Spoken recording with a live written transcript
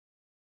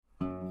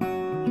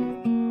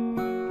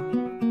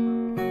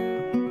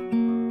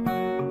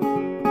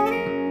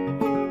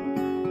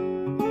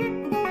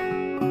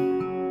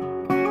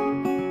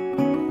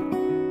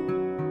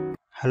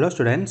Hello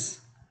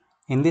students,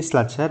 in this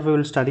lecture we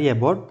will study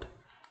about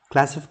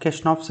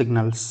classification of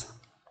signals.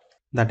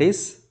 That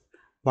is,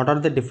 what are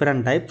the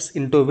different types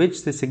into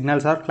which the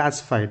signals are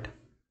classified.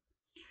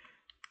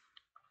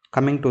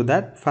 Coming to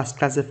that, first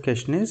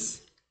classification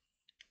is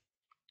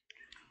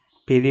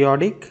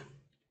periodic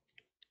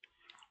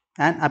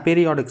and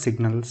aperiodic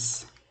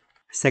signals.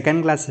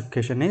 Second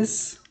classification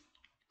is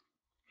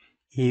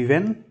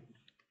even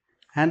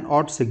and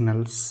odd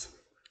signals.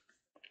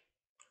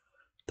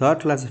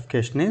 Third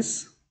classification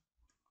is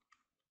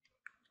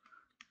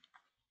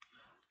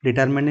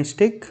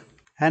deterministic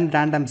and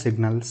random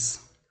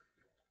signals.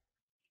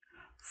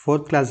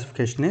 Fourth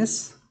classification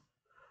is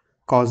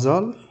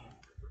causal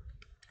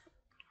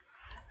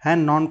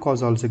and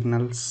non-causal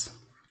signals.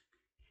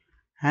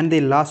 And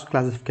the last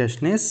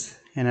classification is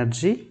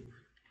energy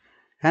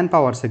and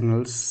power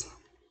signals.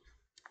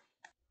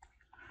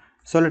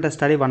 So let us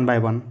study one by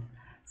one.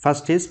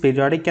 First is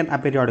periodic and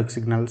aperiodic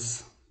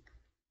signals.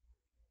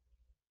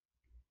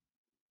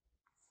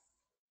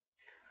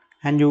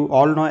 And you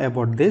all know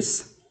about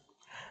this,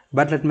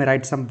 but let me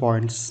write some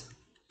points.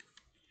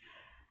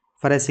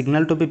 For a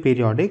signal to be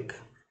periodic,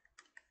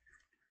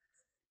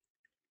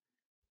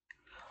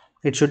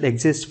 it should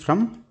exist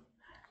from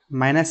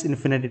minus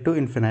infinity to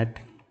infinite.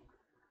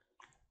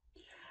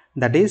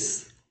 That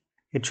is,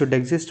 it should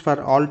exist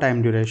for all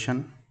time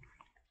duration.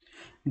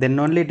 Then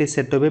only it is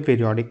said to be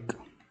periodic.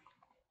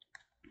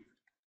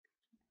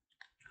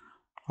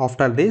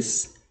 After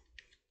this,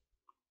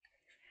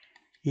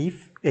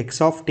 if x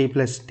of t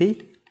plus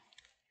t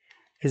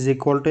is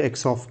equal to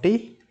x of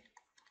t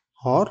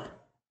or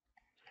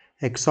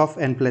x of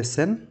n plus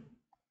n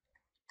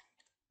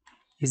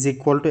is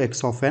equal to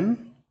x of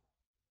n,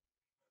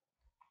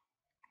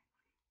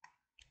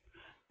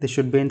 this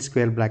should be in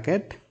square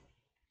bracket.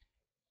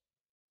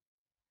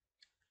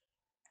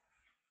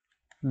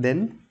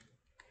 Then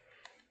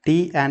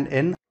t and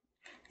n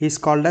is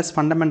called as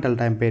fundamental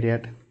time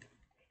period.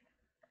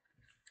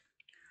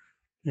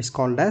 Is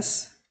called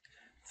as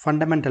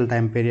fundamental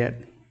time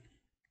period.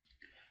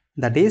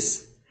 That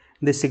is,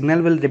 the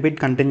signal will repeat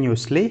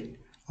continuously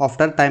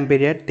after time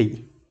period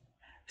t.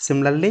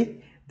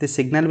 Similarly, the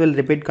signal will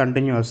repeat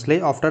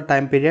continuously after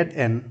time period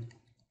n.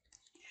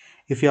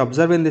 If you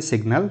observe in the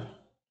signal,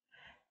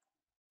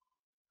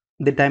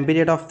 the time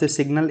period of the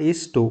signal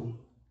is 2.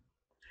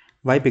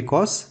 Why?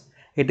 Because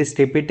it is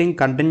repeating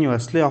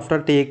continuously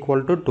after t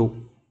equal to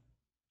 2.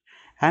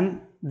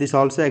 And this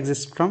also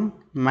exists from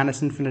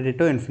minus infinity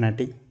to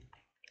infinity.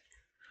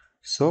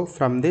 So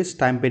from this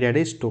time period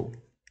is 2.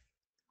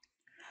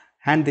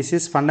 And this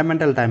is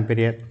fundamental time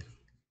period.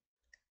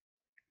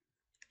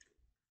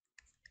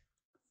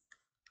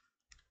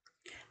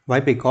 Why?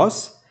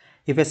 Because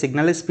if a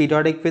signal is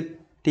periodic with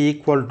t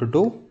equal to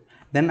 2,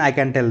 then I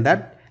can tell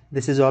that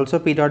this is also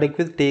periodic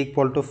with t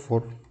equal to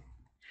 4.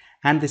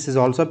 And this is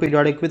also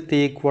periodic with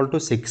t equal to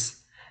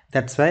 6.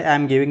 That's why I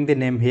am giving the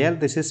name here.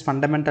 This is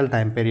fundamental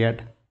time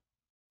period.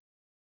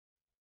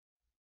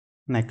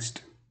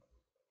 Next,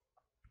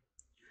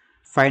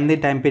 find the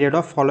time period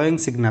of following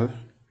signal.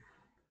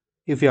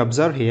 If you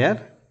observe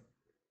here,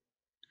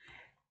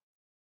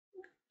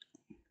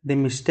 the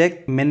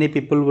mistake many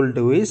people will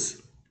do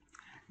is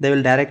they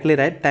will directly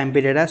write time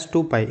period as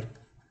 2 pi.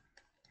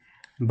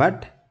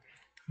 But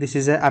this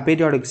is a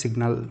aperiodic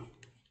signal.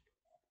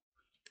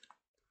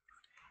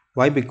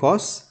 Why?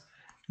 Because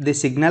the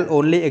signal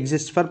only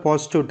exists for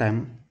positive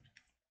time.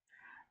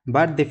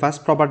 But the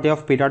first property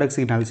of periodic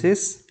signals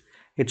is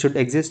it should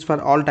exist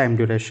for all time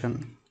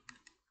duration.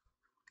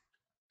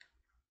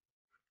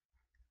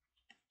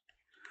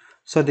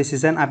 So this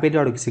is an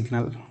aperiodic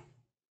signal.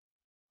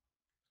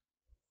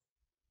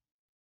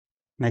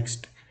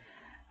 Next,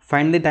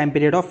 find the time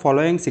period of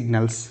following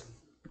signals.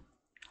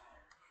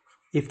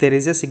 If there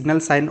is a signal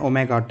sin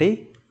omega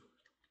t,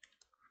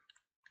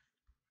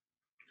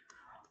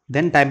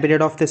 then time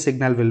period of the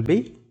signal will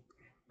be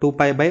 2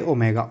 pi by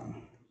omega.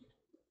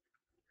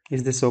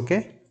 Is this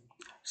okay?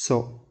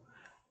 So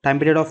time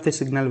period of the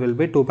signal will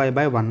be 2 pi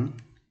by 1,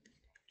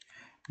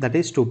 that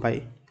is 2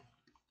 pi.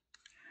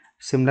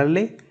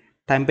 Similarly,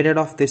 time period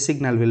of this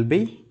signal will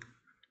be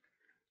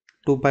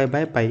 2 pi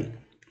by pi,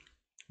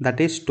 that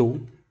is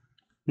 2.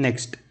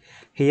 Next,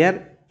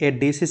 here a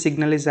DC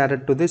signal is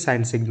added to the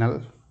sine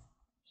signal.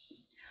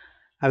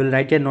 I will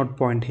write a note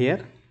point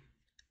here.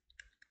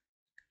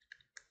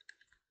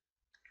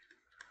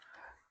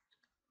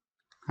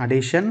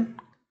 Addition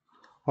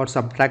or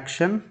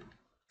subtraction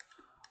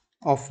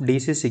of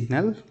DC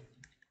signal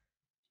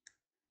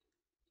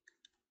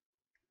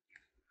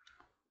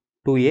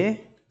to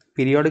a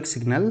periodic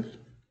signal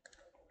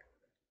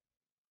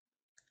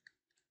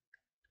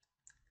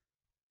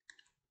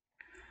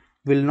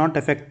will not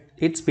affect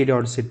its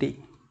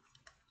periodicity.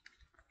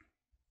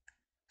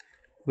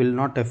 Will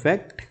not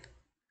affect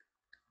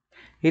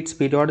its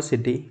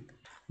periodicity.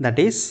 That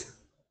is,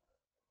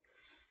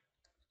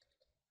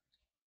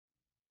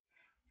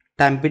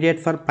 time period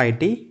for pi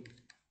t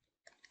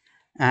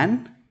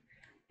and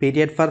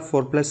period for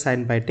 4 plus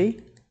sin pi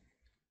t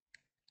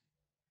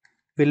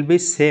will be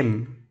same.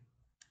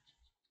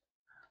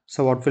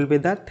 So what will be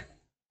that?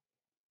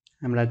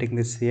 I am writing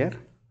this here.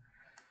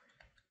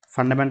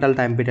 Fundamental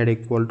time period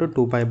equal to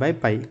 2 pi by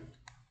pi,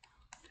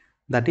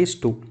 that is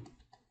 2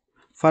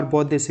 for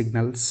both the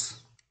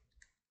signals.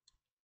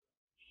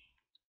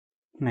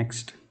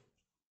 Next,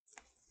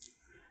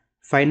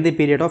 find the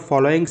period of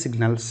following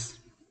signals.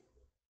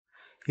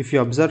 If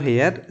you observe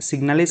here,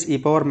 signal is e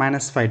power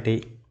minus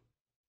 5t.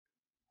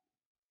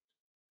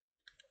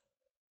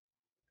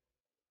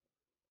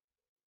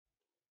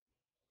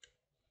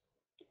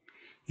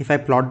 If I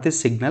plot this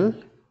signal,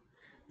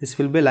 this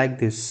will be like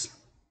this.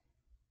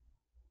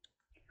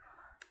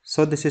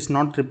 So this is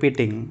not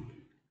repeating.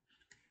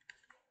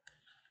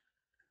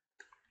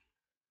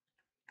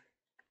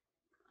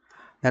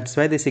 That's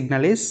why the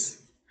signal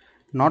is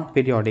not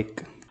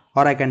periodic,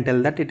 or I can tell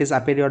that it is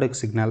aperiodic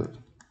signal.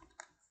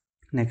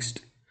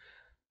 Next,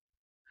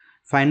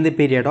 find the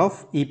period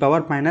of e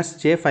power minus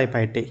j5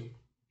 pi t.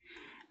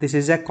 This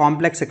is a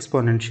complex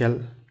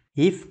exponential.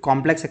 If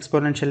complex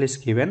exponential is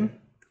given,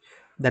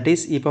 that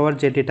is e power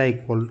j theta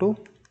equal to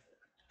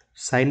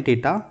sin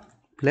theta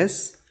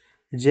plus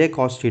j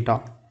cos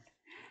theta.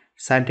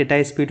 Sin theta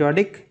is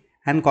periodic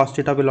and cos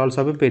theta will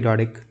also be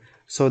periodic.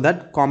 So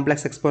that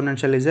complex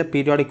exponential is a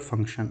periodic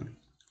function.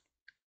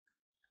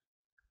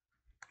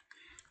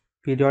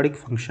 Periodic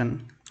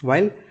function,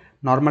 while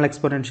normal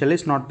exponential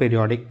is not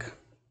periodic.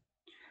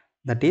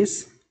 That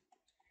is,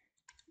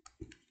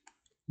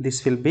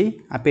 this will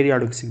be a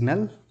periodic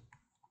signal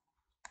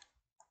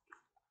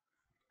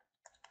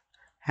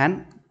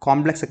and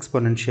complex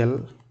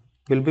exponential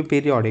will be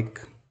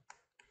periodic.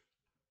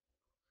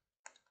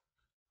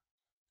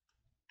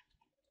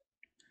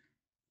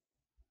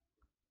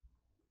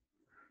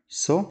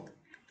 So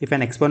if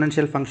an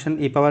exponential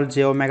function e power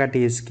j omega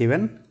t is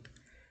given,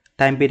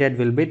 time period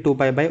will be 2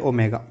 pi by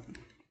omega.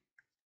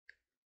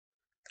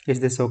 Is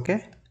this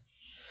okay?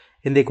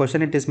 In the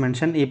question it is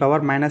mentioned e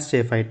power minus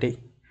j5 t.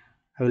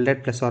 I will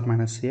write plus or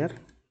minus here.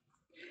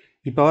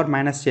 E power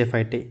minus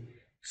j5 t.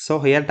 So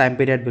here time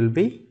period will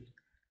be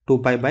 2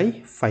 pi by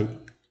 5.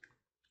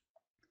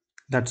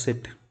 That's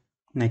it.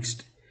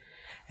 Next,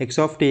 x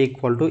of t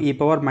equal to e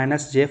power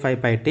minus j5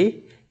 pi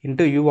t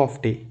into u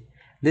of t.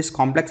 This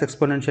complex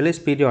exponential is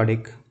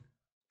periodic.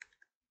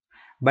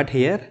 But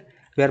here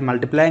we are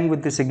multiplying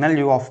with the signal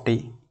u of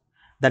t.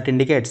 That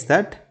indicates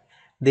that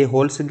the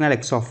whole signal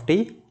x of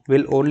t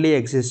will only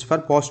exist for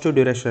positive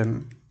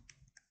duration.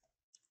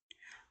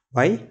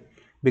 Why?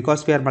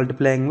 Because we are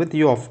multiplying with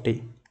u of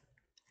t.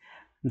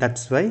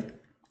 That's why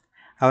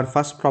our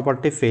first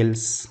property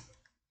fails.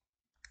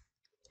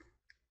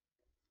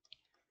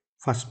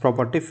 First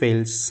property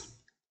fails.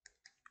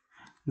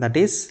 That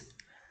is,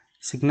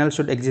 signal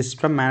should exist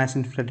from minus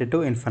infinity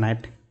to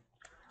infinite.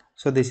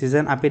 So this is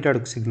an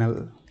aperiodic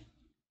signal.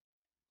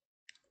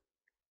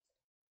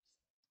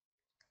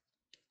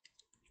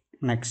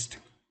 Next,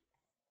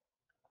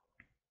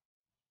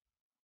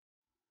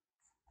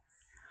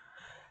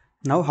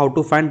 now how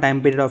to find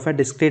time period of a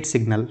discrete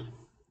signal.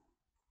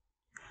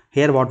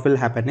 Here what will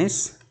happen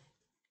is,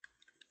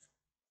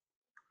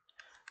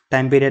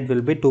 time period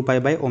will be 2 pi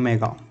by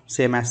omega,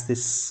 same as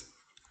this.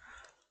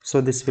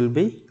 So this will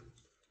be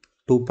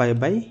 2 pi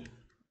by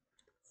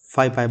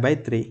 5 pi by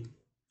 3,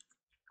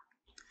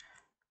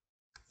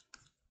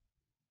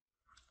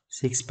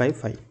 6 by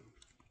 5.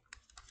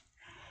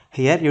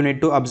 Here you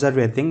need to observe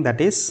a thing,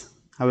 that is,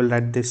 I will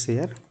write this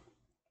here.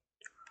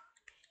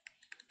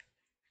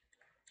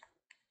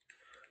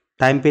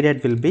 Time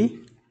period will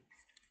be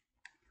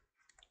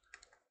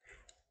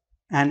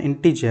an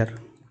integer.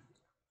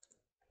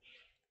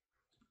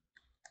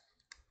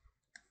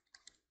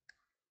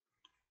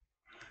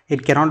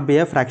 It cannot be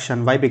a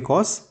fraction. Why?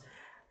 Because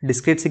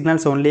discrete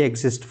signals only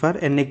exist for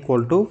n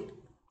equal to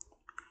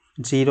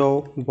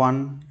 0,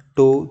 1,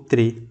 2,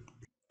 3.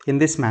 In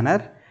this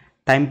manner,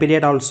 time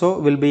period also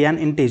will be an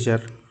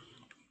integer.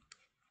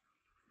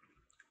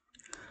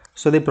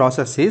 So the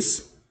process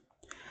is,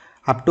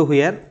 up to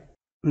here,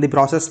 the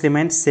process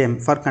remains same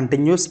for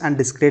continuous and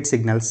discrete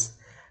signals.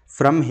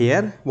 From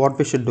here, what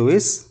we should do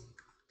is,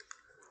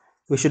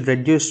 we should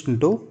reduce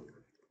into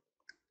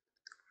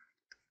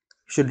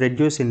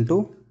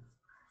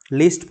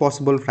least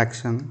possible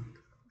fraction.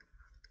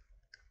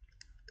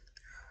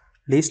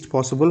 Least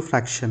possible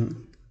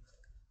fraction.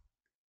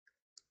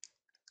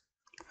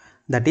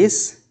 That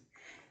is,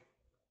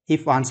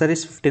 if answer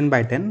is 15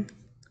 by 10,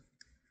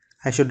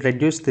 I should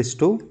reduce this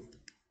to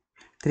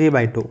 3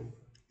 by 2.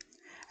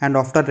 And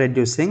after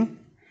reducing,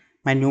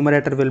 my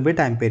numerator will be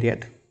time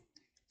period.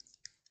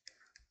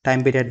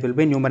 Time period will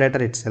be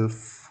numerator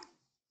itself.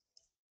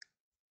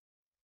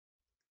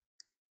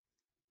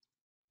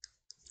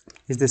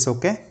 Is this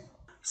okay?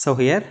 So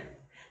here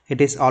it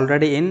is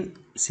already in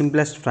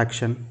simplest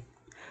fraction.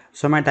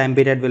 So my time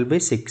period will be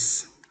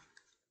 6.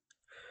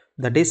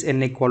 That is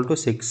n equal to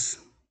 6.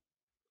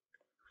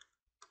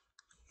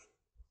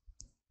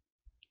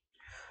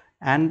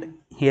 And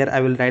here I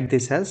will write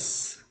this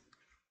as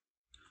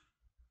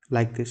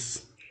like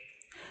this,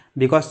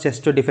 because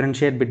just to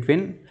differentiate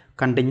between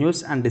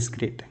continuous and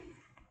discrete.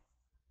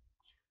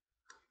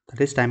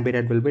 That is, time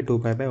period will be 2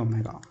 pi by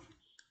omega.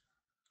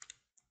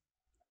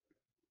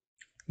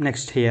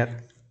 Next here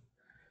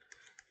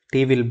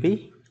t will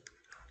be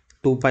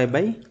 2 pi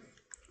by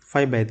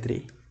 5 by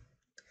 3,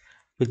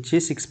 which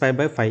is 6 pi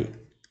by 5.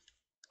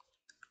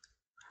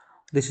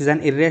 This is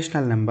an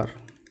irrational number.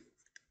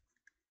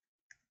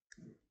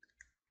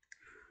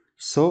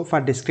 So for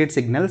discrete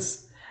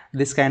signals,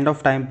 this kind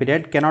of time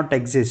period cannot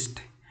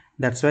exist.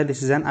 That's why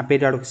this is an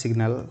aperiodic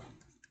signal.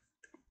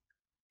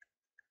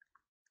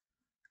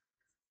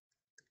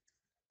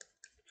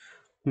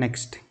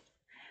 Next,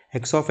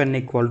 x of n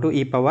equal to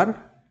e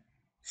power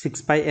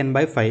 6 pi n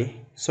by 5.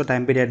 So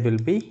time period will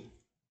be,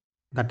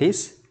 that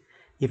is,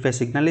 if a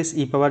signal is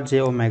e power j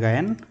omega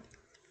n,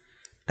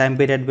 time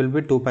period will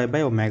be 2 pi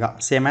by omega,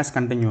 same as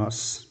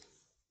continuous.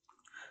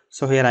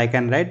 So here I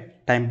can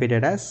write time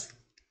period as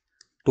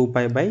 2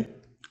 pi by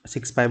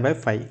 6 pi by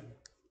 5.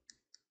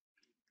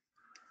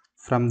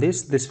 From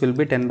this will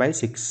be 10 by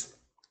 6.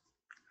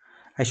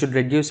 I should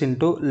reduce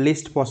into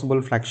least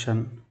possible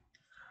fraction.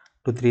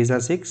 2 3s are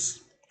 6,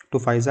 2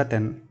 5s are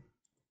 10,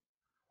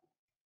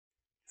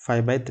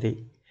 5 by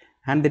 3,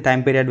 and the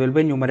time period will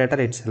be numerator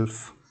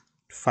itself,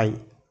 5.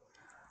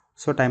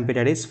 So time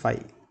period is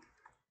 5.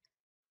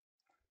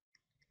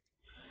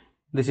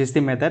 This is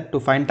the method to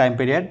find time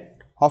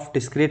period of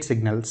discrete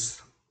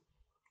signals.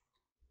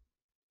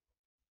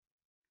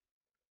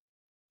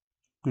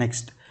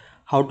 Next,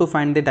 how to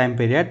find the time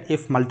period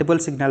if multiple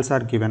signals are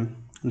given,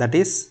 that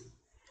is,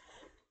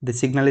 the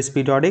signal is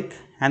periodic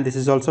and this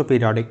is also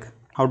periodic.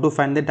 How to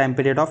find the time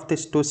period of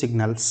these two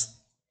signals?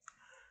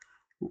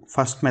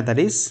 First method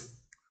is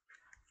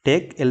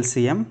take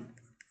LCM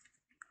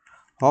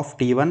of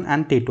T1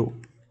 and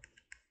T2,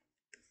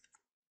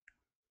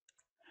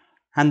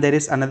 and there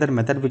is another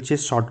method which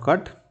is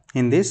shortcut.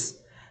 In this,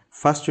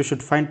 first you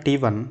should find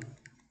T1.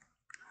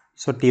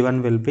 So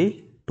T1 will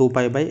be 2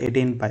 pi by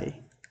 18 pi,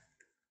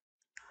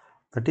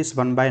 that is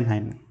 1 by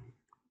 9,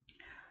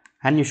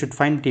 and you should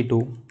find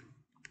T2,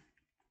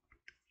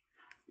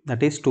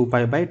 that is 2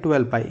 pi by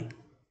 12 pi,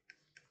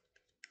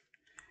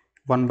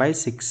 1 by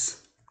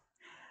 6,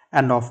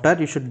 and after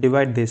you should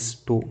divide this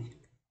 2,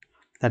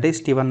 that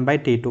is T1 by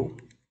T2,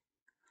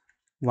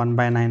 1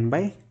 by 9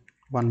 by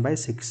 1 by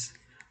 6,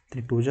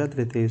 3 2 ja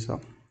 3 3 so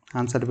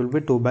answer will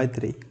be 2 by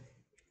 3.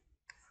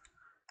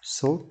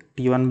 So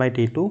T1 by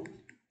T2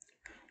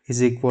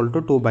 is equal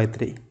to 2 by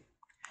 3.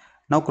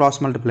 Now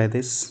cross multiply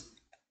this.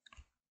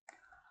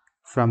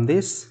 From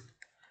this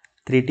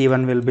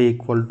 3T1 will be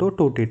equal to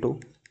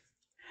 2T2,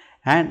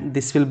 and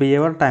this will be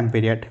your time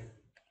period,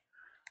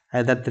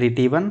 either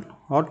 3T1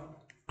 or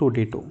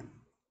 2T2,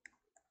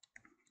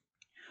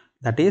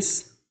 that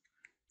is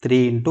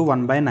 3 into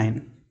 1 by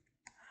 9.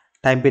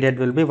 Time period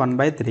will be 1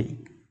 by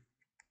 3,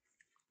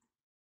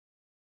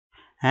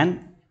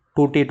 and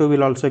 2T2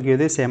 will also give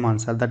the same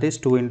answer, that is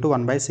 2 into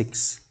 1 by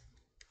 6,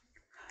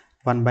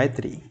 1 by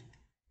 3.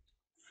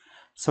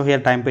 So here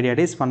time period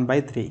is 1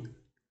 by 3.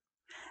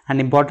 And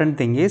important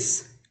thing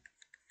is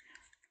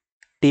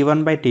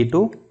T1 by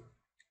T2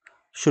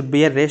 should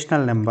be a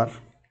rational number.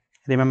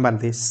 Remember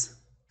this.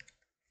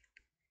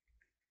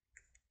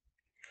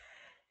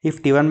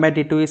 If T1 by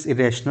T2 is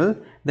irrational,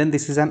 then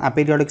this is an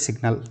aperiodic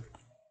signal.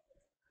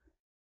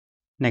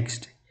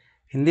 Next,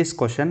 in this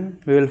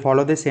question we will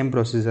follow the same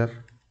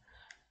procedure.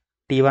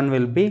 T1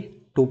 will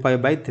be 2 pi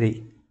by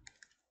 3,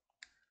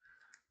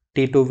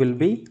 T2 will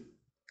be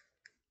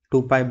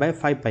 2 pi by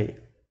 5 pi.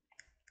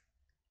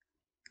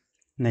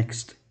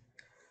 Next,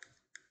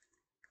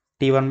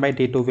 T1 by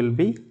T2 will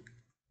be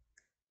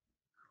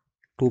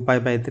 2 pi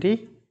by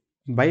 3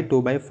 by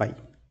 2 by 5,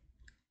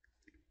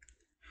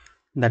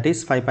 that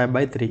is 5 pi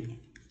by 3.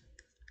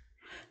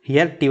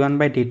 Here T1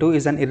 by T2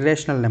 is an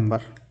irrational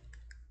number,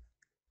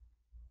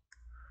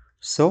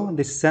 so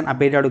this is an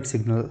aperiodic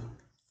signal.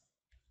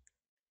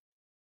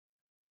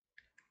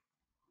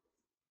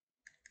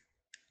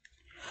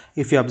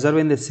 If you observe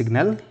in this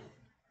signal,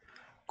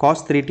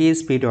 cos 3t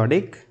is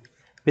periodic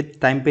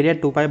with time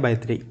period 2 pi by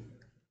 3.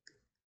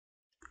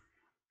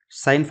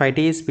 Sin 5t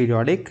is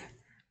periodic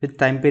with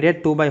time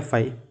period 2 by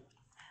 5.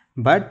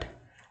 But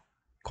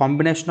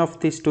combination of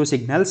these two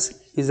signals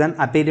is an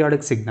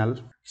aperiodic signal.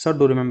 So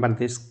do remember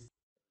this.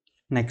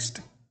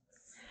 Next,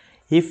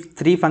 if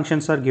three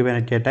functions are given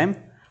at a time,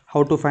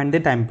 how to find the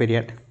time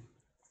period?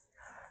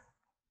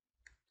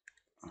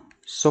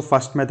 So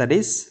first method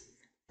is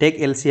take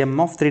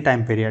LCM of three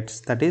time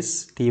periods, that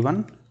is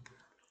T1,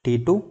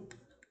 T2,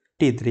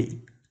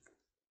 T3.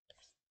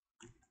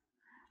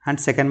 And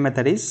second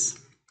method is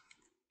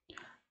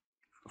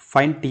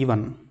find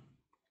T1.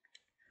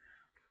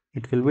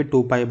 It will be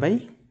 2 pi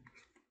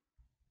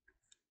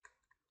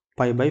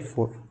by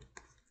 4.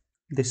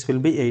 This will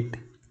be 8.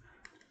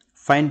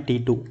 Find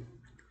T2.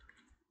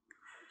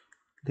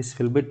 This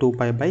will be 2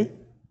 pi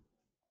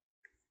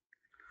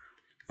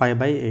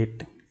by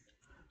 8.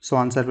 So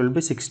answer will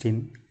be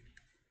 16.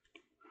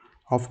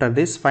 After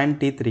this find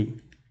T3.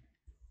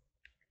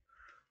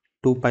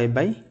 2 pi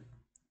by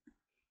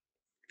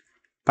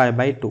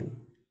 2,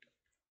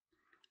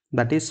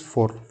 that is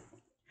 4.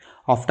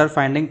 After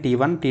finding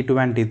T1,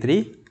 T2 and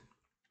T3,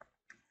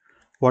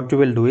 what you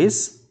will do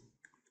is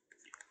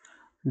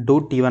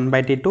do T1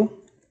 by T2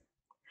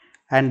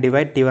 and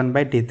divide T1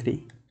 by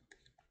T3.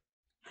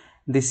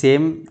 The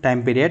same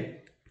time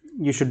period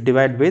you should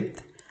divide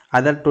with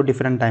other two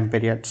different time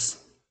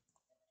periods.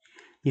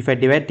 If I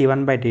divide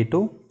T1 by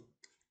T2,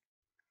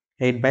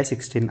 8 by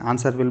 16,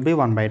 answer will be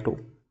 1 by 2.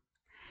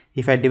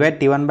 If I divide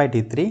T1 by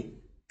T3,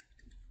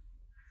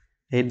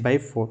 8 by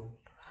 4,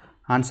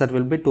 answer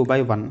will be 2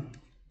 by 1.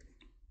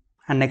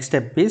 And next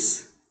step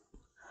is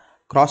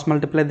cross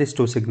multiply these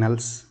two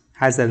signals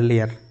as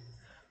earlier.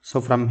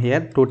 So from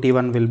here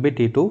 2T1 will be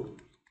T2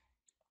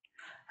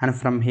 and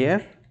from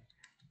here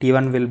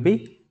T1 will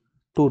be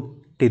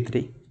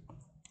 2T3.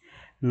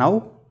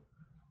 Now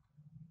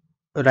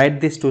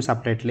write these two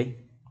separately,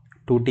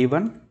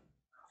 2T1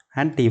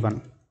 and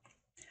T1.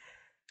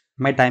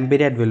 My time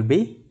period will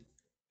be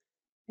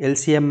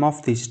LCM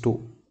of these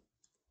two,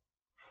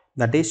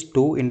 that is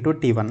 2 into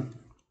T1.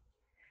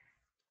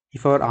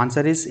 If our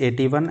answer is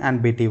AT1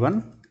 and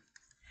BT1,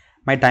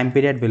 my time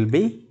period will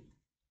be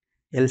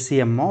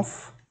LCM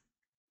of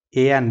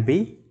A and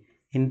B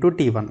into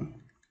T1.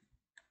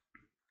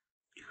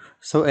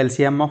 So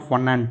LCM of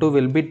 1 and 2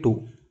 will be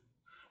 2.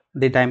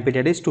 The time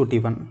period is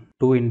 2T1.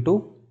 2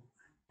 into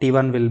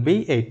T1 will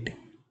be 8.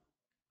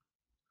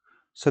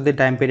 So the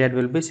time period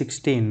will be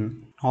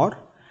 16. Or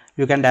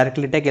you can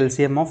directly take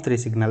LCM of 3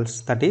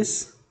 signals, that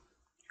is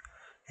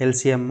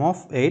LCM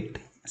of 8,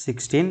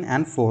 16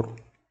 and 4,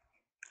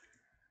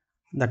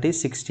 that is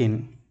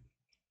 16.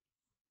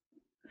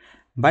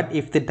 But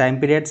if the time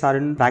periods are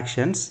in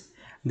fractions,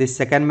 this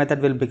second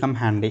method will become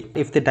handy.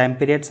 If the time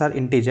periods are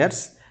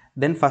integers,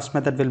 then first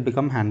method will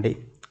become handy.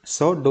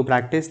 So do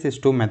practice these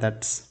two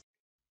methods.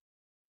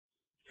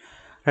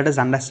 Let us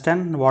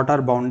understand what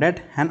are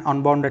bounded and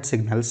unbounded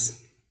signals.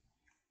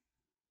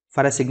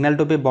 For a signal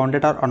to be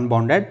bounded or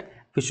unbounded,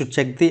 we should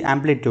check the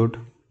amplitude.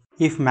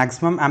 If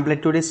maximum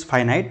amplitude is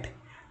finite,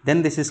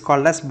 then this is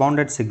called as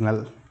bounded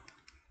signal.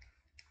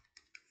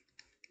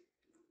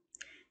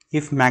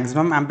 If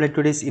maximum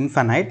amplitude is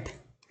infinite,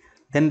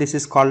 then this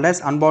is called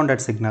as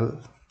unbounded signal.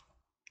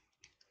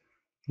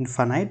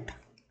 Infinite,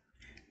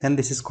 then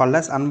this is called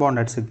as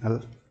unbounded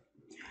signal.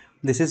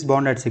 This is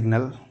bounded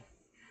signal.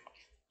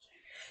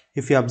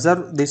 If you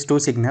observe these two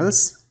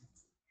signals,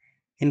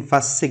 in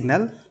first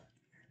signal,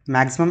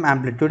 maximum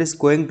amplitude is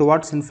going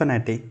towards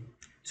infinity.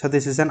 So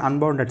this is an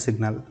unbounded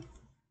signal.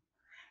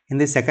 In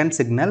the second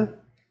signal,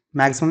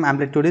 maximum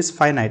amplitude is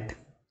finite.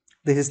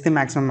 This is the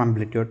maximum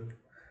amplitude.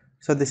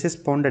 So this is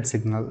bounded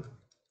signal.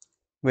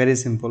 Very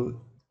simple.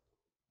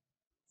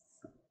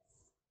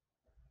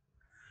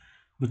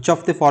 Which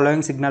of the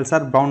following signals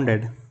are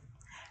bounded?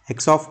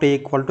 X of t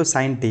equal to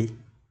sin t.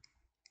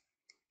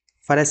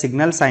 For a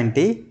signal sin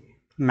t,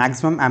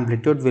 maximum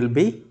amplitude will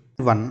be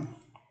 1.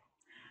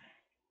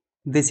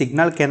 The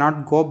signal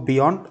cannot go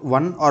beyond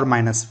 1 or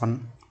minus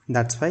 1.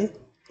 That's why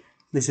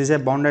this is a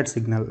bounded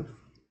signal.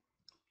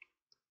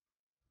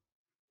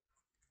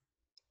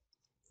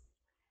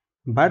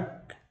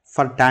 But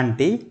for tan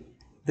t,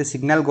 the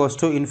signal goes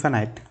to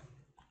infinite.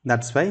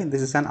 That's why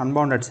this is an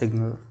unbounded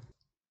signal.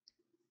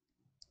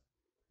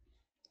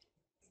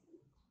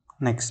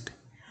 Next,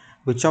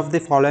 which of the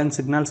following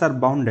signals are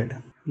bounded?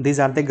 These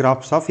are the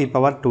graphs of e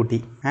power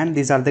 2t and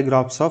these are the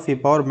graphs of e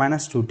power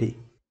minus 2t.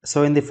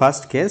 So in the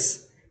first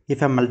case,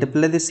 if I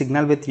multiply the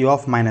signal with u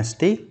of minus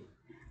t,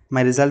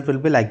 my result will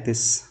be like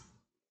this,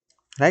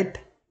 right?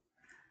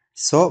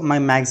 So my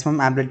maximum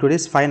amplitude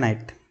is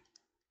finite.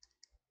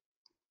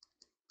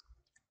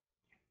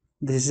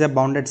 This is a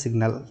bounded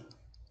signal.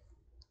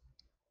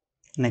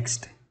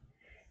 Next,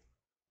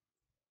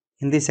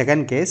 in the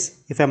second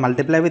case, if I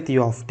multiply with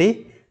u of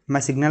t, my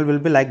signal will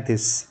be like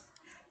this.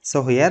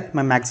 So here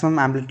my maximum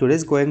amplitude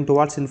is going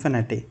towards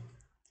infinity.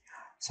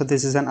 So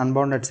this is an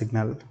unbounded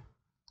signal.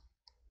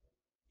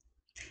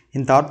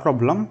 In third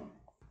problem,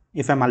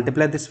 if I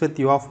multiply this with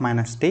u of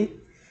minus t,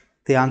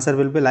 the answer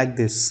will be like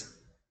this.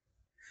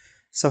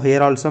 So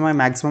here also my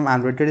maximum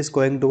amplitude is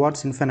going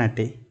towards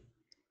infinity.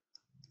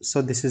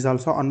 So this is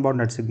also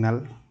unbounded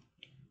signal.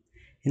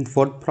 In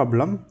fourth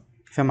problem,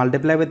 if I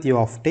multiply with u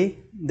of t,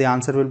 the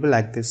answer will be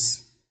like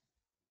this.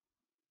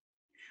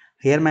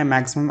 Here my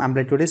maximum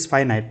amplitude is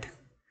finite.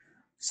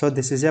 So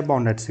this is a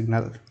bounded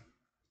signal.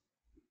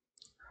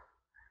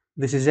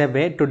 This is a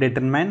way to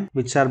determine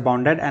which are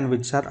bounded and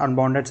which are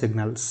unbounded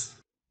signals.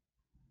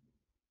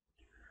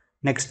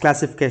 Next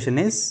classification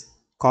is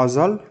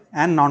causal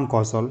and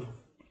non-causal.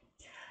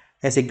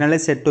 A signal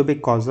is said to be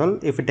causal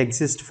if it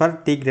exists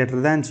for t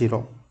greater than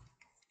 0.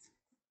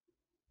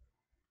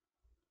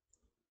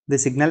 The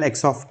signal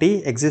x of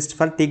t exists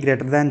for t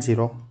greater than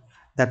 0.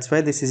 That's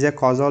why this is a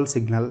causal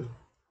signal.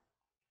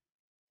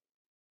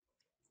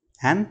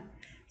 And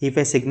if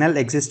a signal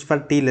exists for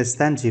t less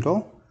than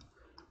 0,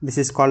 this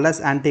is called as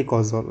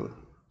anti-causal.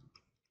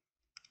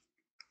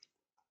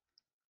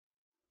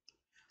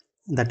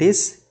 That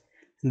is,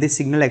 this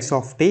signal x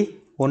of t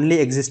only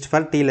exists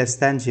for t less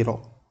than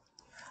 0.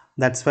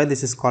 That's why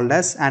this is called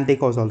as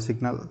anti-causal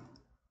signal.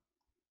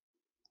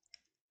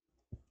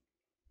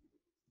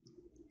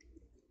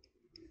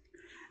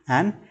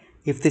 And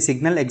if the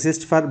signal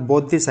exists for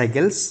both the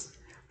cycles,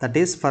 that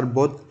is for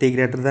both t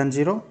greater than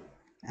 0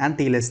 and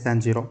t less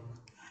than 0,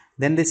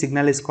 then the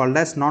signal is called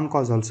as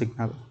non-causal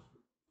signal.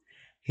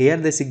 Here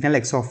the signal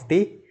x of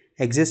t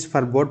exists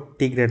for both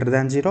t greater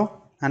than 0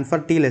 and for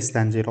t less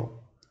than 0.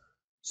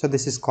 So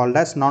this is called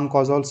as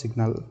non-causal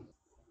signal.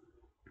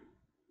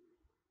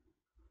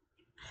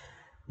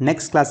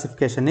 Next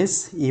classification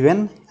is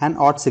even and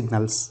odd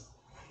signals.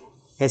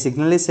 A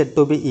signal is said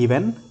to be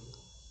even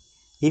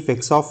if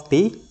x of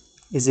t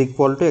is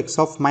equal to x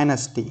of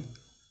minus t,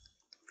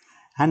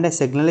 and a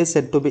signal is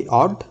said to be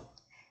odd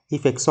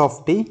if x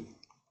of t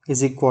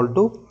is equal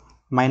to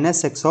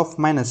minus x of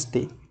minus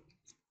t.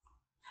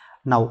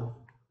 Now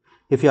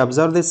if you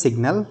observe this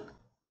signal,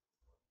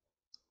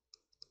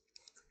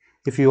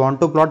 if you want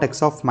to plot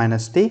x of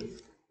minus t,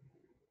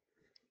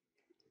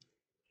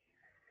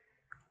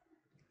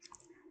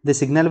 the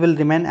signal will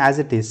remain as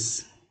it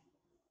is.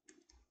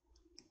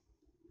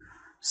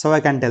 So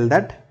I can tell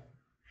that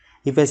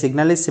if a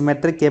signal is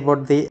symmetric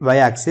about the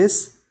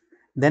y-axis,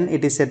 then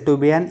it is said to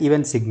be an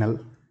even signal.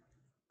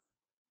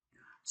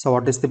 So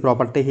what is the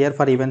property here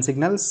for even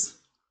signals?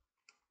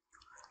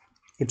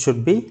 It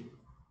should be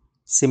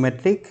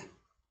symmetric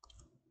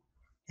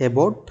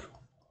about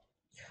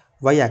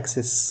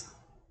y-axis.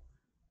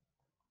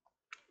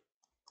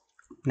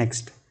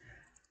 Next,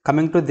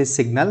 coming to this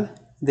signal,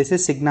 this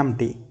is signum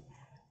t.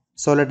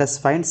 So let us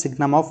find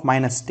signum of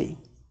minus t.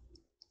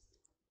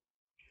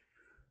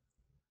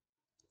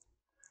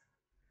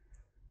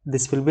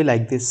 This will be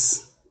like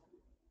this,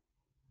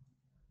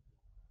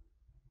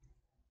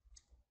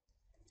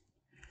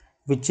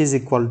 which is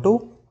equal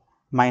to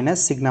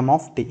minus signum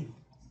of t.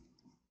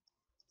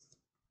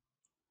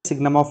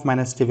 Signum of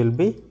minus t will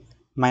be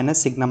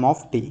minus signum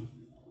of t.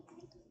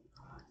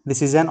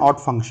 This is an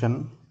odd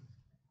function.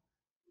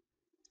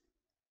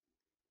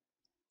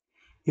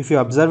 If you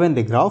observe in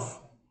the graph,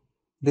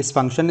 this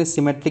function is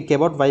symmetric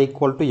about y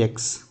equal to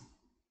x.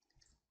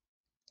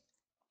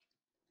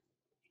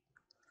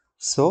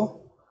 So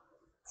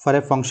for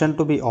a function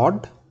to be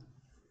odd,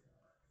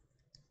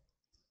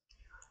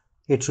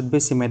 it should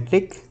be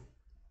symmetric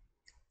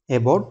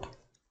about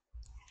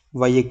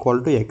y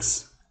equal to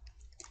x.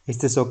 Is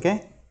this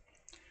okay?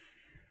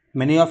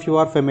 Many of you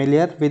are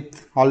familiar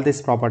with all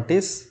these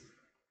properties,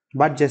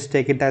 but just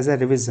take it as a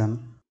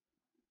revision.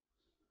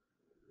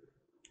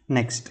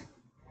 Next,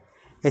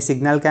 a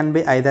signal can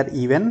be either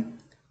even,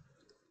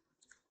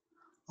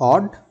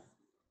 odd,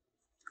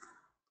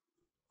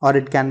 or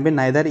it can be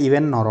neither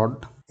even nor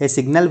odd. A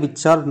signal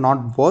which are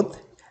not both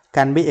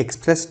can be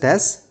expressed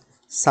as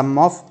sum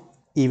of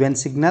even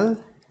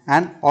signal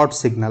and odd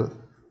signal.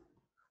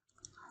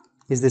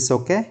 Is this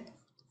okay?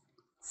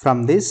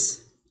 From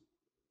this,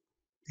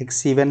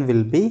 x even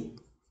will be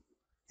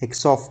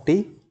x of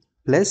t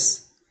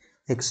plus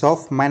x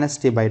of minus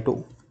t by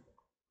 2,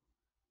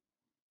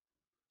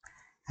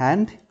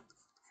 and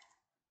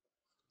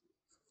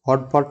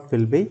odd part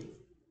will be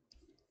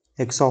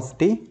x of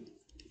t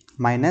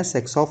minus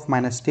x of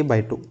minus t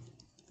by 2.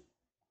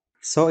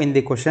 So in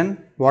the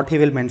question, what he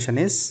will mention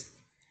is,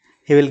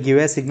 he will give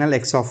a signal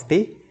x of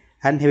t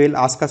and he will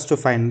ask us to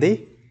find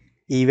the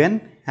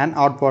even and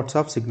odd parts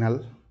of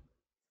signal.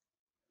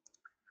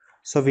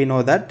 So we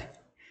know that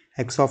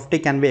x of t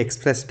can be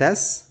expressed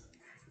as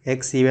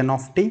x even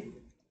of t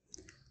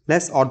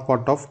plus odd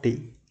part of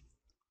t,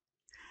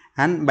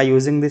 and by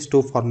using these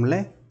two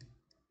formulae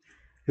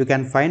you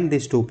can find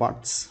these two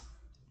parts.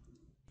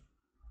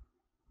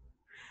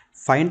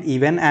 Find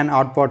even and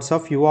odd parts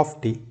of u of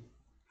t.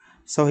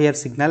 So here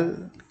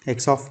signal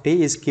x of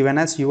t is given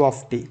as u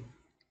of t.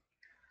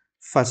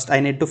 First I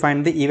need to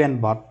find the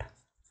even part,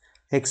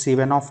 x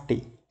even of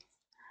t.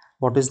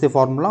 What is the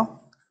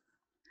formula?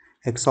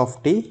 X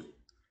of t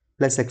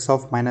plus x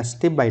of minus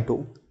t by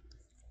 2,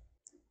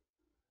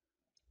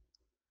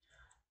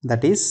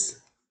 that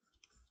is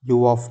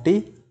u of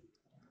t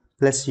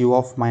plus u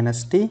of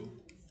minus t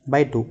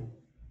by 2.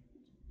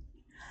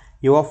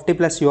 U of t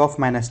plus u of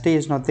minus t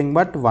is nothing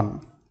but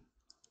 1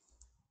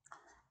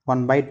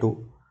 by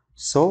 2.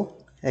 So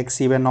x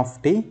even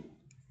of t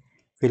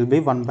will be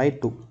 1 by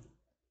 2.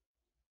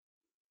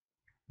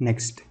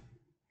 Next,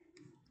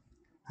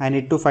 I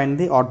need to find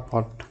the odd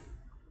part,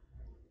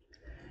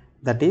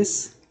 that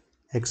is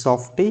x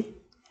of t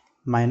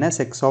minus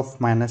x of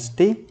minus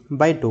t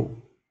by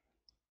 2,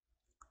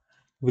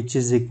 which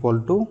is equal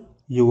to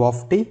u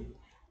of t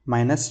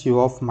minus u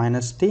of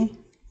minus t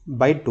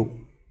by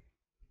 2.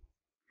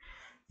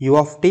 U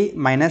of t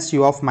minus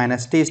u of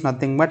minus t is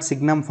nothing but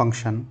signum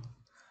function.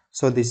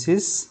 So this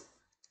is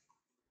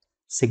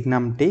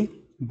signum t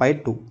by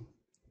 2.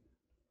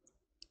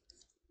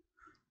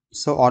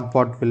 So odd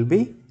part will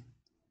be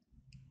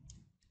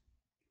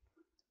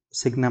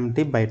signum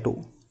t by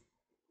 2.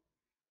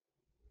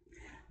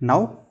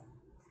 Now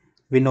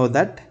we know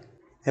that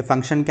a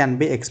function can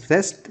be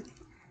expressed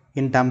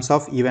in terms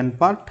of even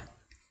part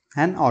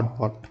and odd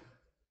part.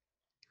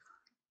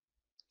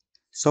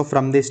 So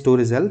from these two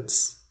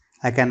results,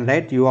 I can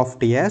write u of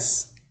t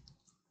as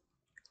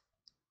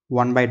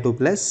 1 by 2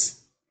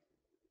 plus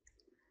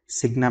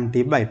signum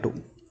t by 2.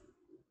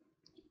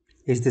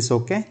 Is this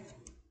okay?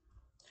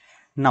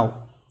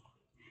 Now,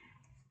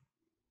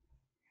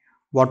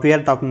 what we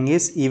are talking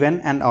is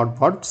even and odd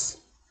parts.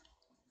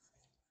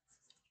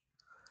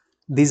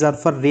 These are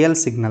for real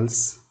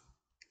signals.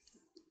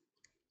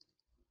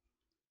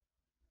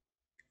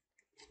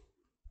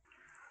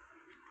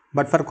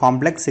 But for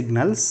complex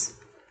signals,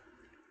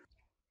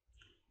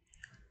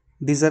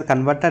 these are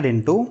converted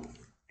into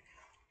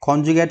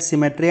conjugate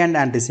symmetry and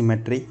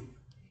antisymmetry.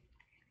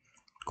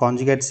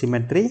 Conjugate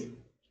symmetry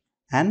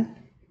and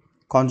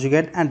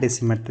conjugate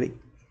antisymmetry.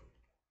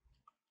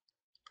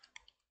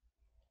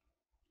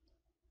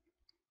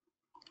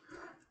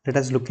 Let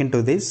us look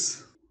into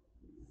this.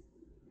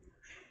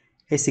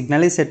 A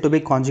signal is said to be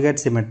conjugate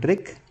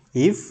symmetric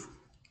if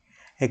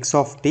x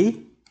of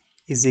t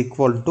is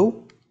equal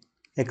to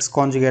x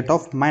conjugate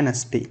of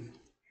minus t,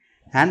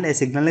 and a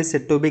signal is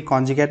said to be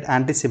conjugate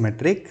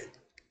antisymmetric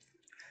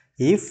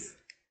if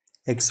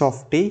x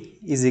of t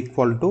is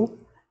equal to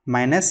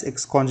minus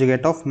x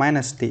conjugate of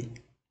minus t.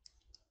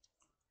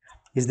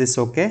 Is this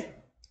okay?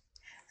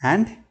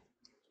 And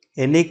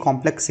any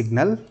complex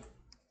signal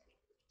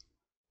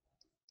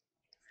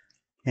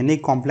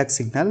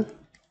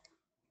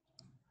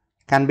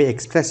can be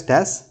expressed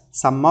as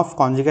sum of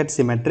conjugate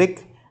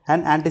symmetric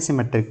and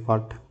antisymmetric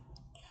part.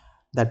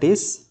 That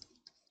is,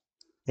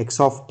 x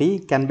of t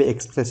can be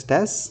expressed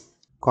as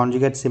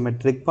conjugate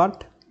symmetric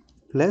part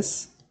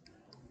plus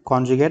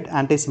conjugate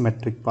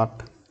antisymmetric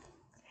part,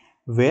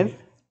 where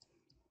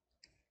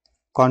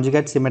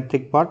conjugate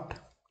symmetric part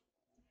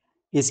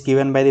is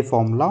given by the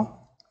formula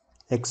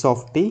x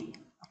of t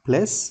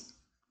plus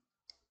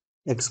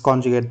x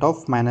conjugate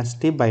of minus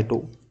t by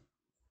 2,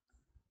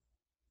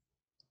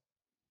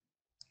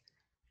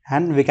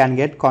 and we can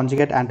get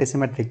conjugate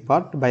antisymmetric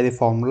part by the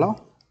formula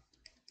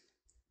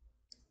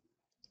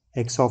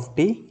x of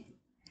t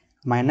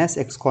minus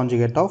x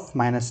conjugate of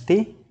minus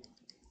t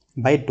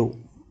by 2.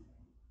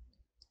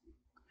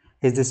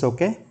 Is this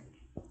okay?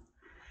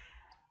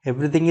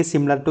 Everything is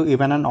similar to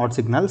even and odd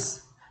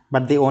signals,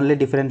 but the only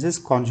difference is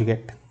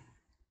conjugate.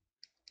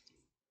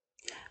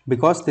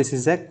 Because this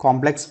is a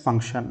complex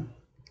function,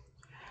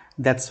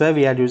 that's why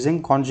we are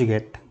using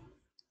conjugate.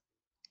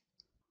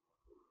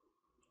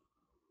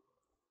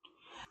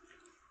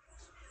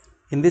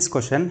 In this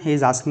question, he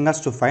is asking us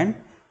to find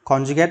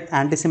conjugate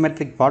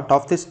antisymmetric part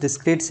of this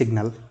discrete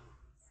signal.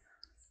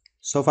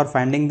 So for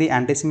finding the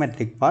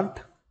antisymmetric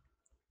part,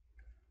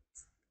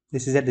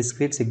 this is a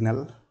discrete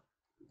signal.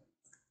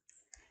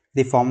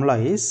 The formula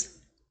is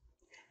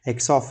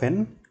x of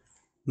n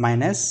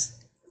minus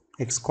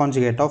x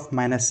conjugate of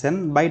minus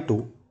n by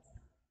 2.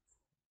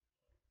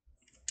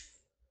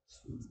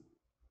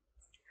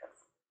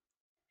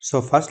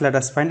 So first let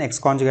us find x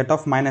conjugate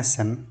of minus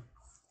n.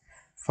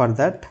 For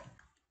that,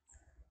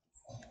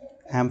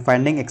 I am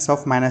finding x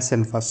of minus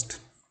n first.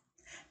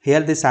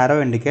 Here this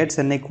arrow indicates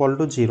n equal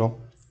to 0.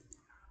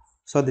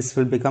 So this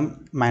will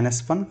become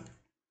minus 1.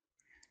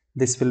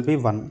 This will be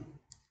 1.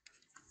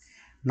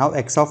 Now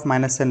x of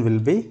minus n will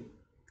be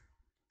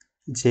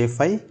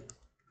j5,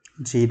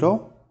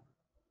 0,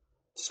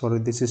 sorry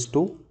this is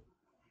 2,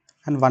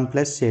 and 1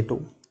 plus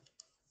j2.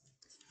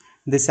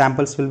 These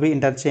samples will be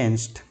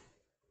interchanged.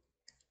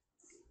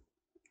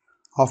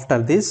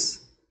 After this,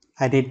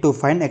 I need to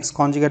find x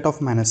conjugate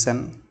of minus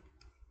n.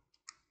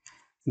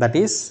 That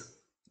is,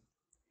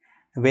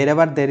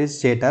 wherever there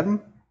is j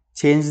term,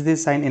 change the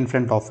sign in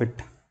front of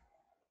it.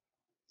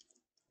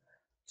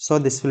 So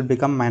this will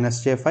become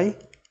minus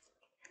j5,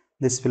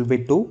 this will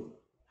be 2,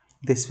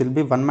 this will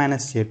be 1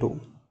 minus j2.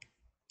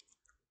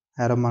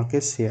 Arrow mark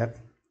is here.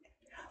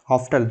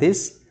 After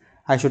this,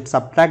 I should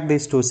subtract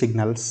these two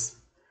signals,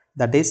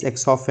 that is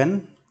x of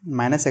n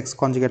minus x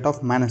conjugate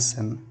of minus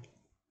n.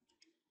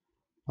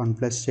 1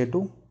 plus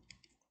j2,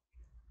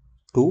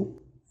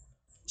 2,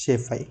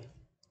 j5.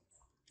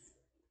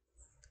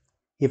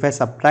 If I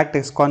subtract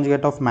x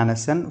conjugate of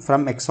minus n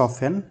from x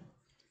of n,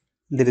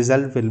 the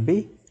result will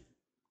be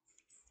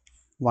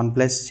 1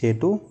 plus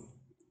j2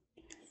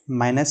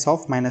 minus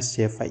of minus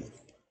j5.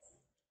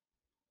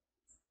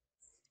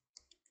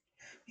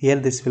 Here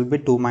this will be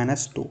 2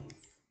 minus 2.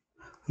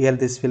 Here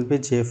this will be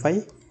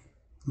j5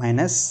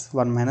 minus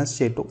 1 minus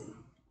j2.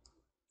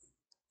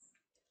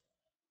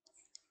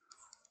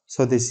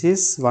 So this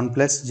is 1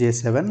 plus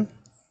j7.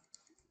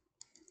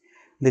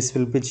 This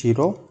will be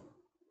 0.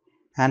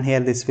 And here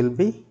this will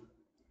be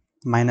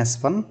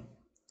minus 1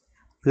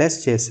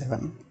 plus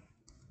j7.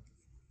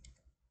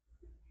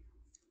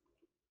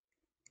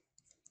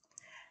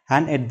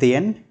 And at the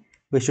end,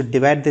 we should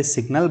divide this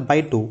signal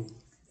by 2.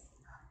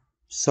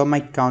 So my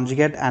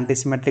conjugate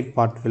antisymmetric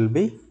part will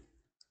be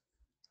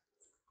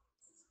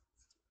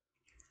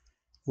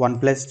 1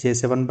 plus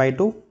j7 by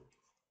 2,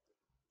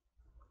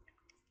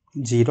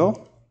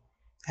 0,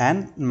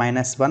 and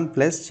minus 1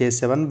 plus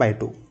j7 by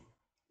 2.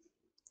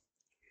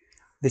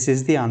 This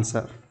is the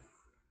answer.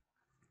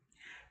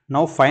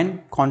 Now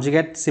find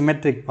conjugate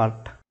symmetric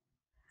part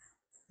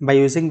by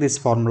using this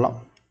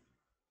formula.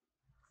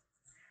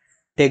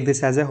 Take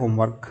this as a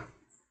homework.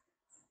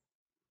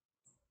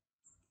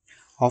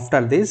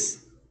 After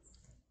this,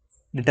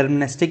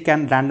 deterministic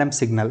and random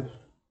signal.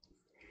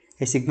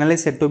 A signal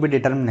is said to be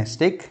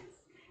deterministic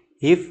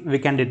if we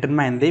can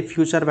determine the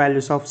future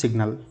values of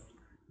signal.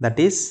 That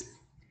is,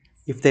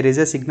 if there is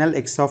a signal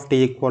x of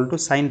t equal to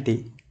sin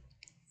t,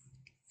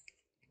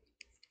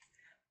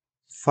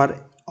 for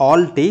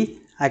all t,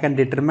 I can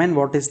determine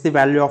what is the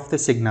value of the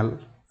signal.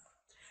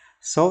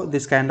 So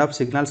this kind of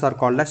signals are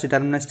called as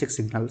deterministic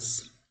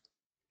signals.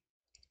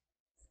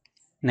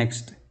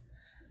 Next,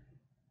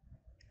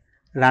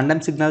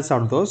 random signals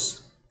are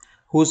those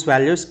whose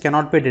values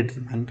cannot be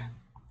determined.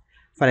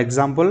 For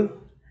example,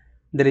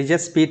 there is a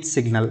speech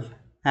signal.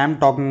 I am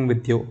talking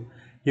with you.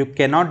 You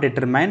cannot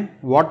determine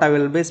what I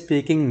will be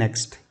speaking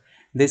next.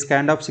 These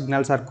kind of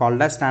signals are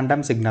called as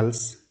random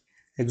signals.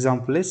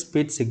 Example is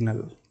speech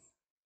signal.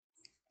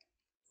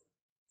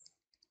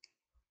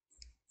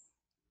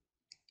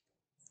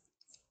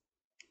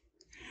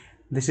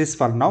 This is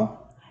for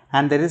now,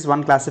 and there is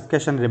one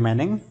classification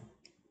remaining,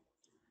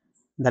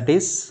 that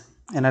is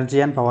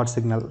energy and power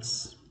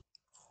signals.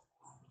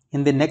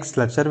 In the next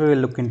lecture we will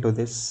look into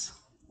this.